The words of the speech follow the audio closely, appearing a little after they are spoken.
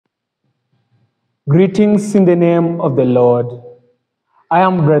Greetings in the name of the Lord. I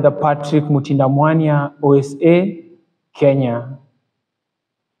am Brother Patrick Mutindamwania, OSA, Kenya.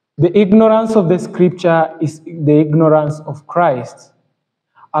 The ignorance of the scripture is the ignorance of Christ.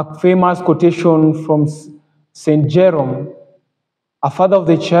 A famous quotation from St. Jerome, a father of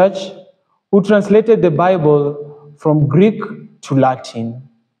the church, who translated the Bible from Greek to Latin.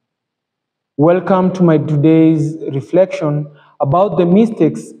 Welcome to my today's reflection about the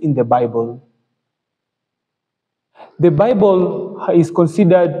mistakes in the Bible. The Bible is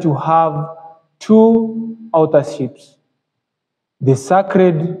considered to have two authorships: the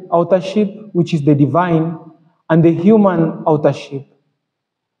sacred authorship, which is the divine, and the human authorship.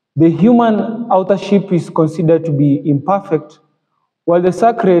 The human authorship is considered to be imperfect, while the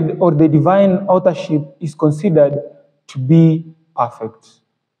sacred or the divine authorship is considered to be perfect.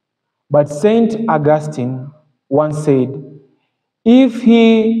 But Saint Augustine once said, if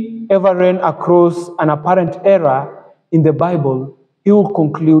he ever ran across an apparent error in the Bible, he would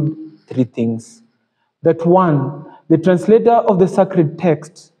conclude three things. That one, the translator of the sacred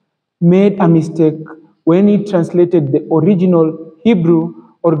text made a mistake when he translated the original Hebrew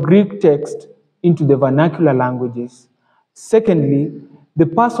or Greek text into the vernacular languages. Secondly, the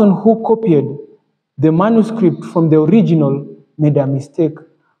person who copied the manuscript from the original made a mistake.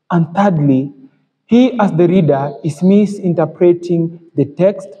 And thirdly, he as the reader is misinterpreting the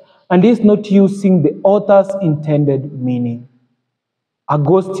text and is not using the author's intended meaning.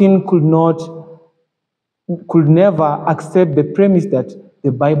 Augustine could never accept the premise that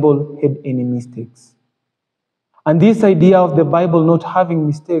the Bible had any mistakes. And this idea of the Bible not having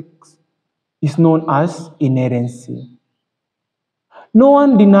mistakes is known as inerrancy. No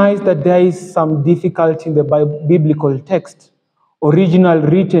one denies that there is some difficulty in the biblical text, original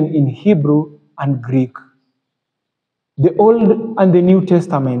written in Hebrew and Greek. The Old and the New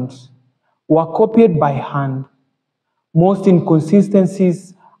Testaments were copied by hand. Most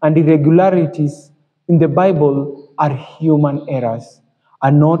inconsistencies and irregularities in the Bible are human errors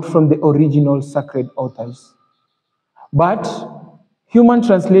and not from the original sacred authors. But human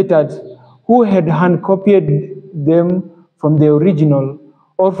translators who had hand-copied them from the original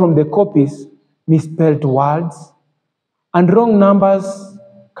or from the copies misspelled words, and wrong numbers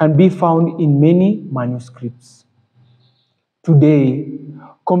can be found in many manuscripts. Today,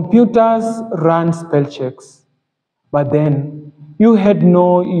 computers run spell checks, but then you had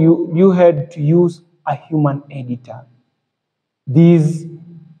to use a human editor. These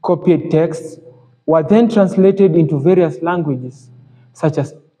copied texts were then translated into various languages, such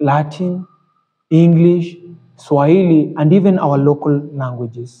as Latin, English, Swahili, and even our local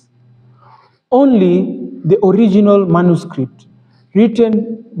languages. Only the original manuscript,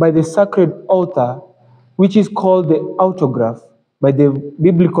 written by the sacred author, which is called the autograph by the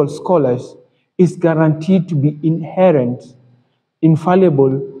biblical scholars, is guaranteed to be inerrant,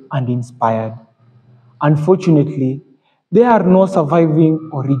 infallible, and inspired. Unfortunately, there are no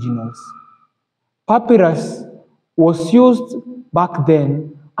surviving originals. Papyrus was used back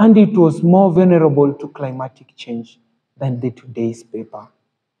then, and it was more vulnerable to climatic change than the today's paper.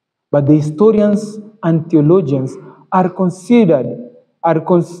 But the historians and theologians are convinced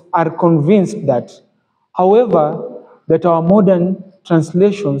that, however, that our modern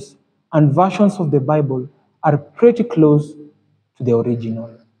translations and versions of the Bible are pretty close to the original.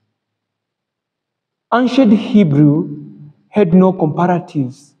 Ancient Hebrew had no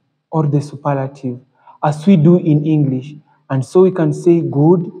comparatives or the superlative as we do in English, and so we can say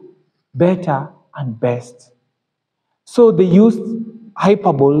good, better, and best. So they used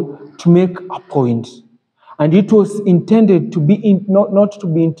hyperbole to make a point, and it was intended to be not to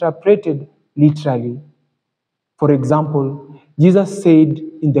be interpreted literally. For example, Jesus said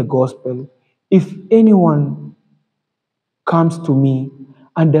in the gospel, if anyone comes to me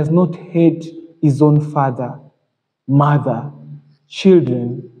and does not hate his own father, mother,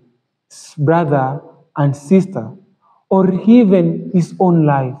 children, brother and sister, or even his own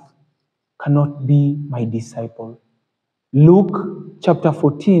life, cannot be my disciple. Luke chapter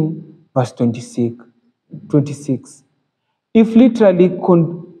 14, verse 26. If literally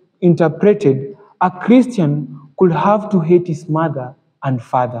interpreted, a Christian could have to hate his mother and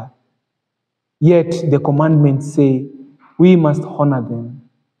father. Yet the commandments say we must honor them.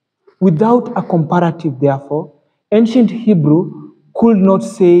 Without a comparative, therefore, ancient Hebrew could not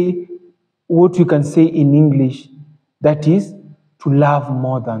say what we can say in English, that is, to love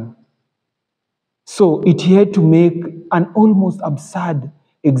more than. So it had to make an almost absurd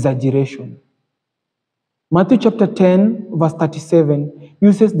exaggeration. Matthew chapter 10, verse 37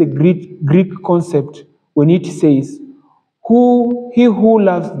 uses the Greek concept when it says, he who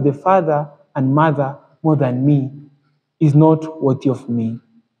loves the father and mother more than me is not worthy of me.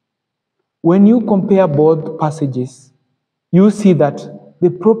 When you compare both passages, you see that the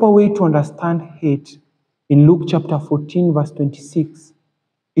proper way to understand hate in Luke chapter 14, verse 26,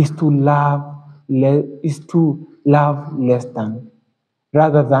 is to love less than,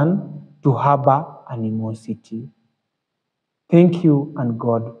 rather than to harbor animosity. Thank you, and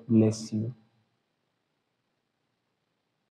God bless you.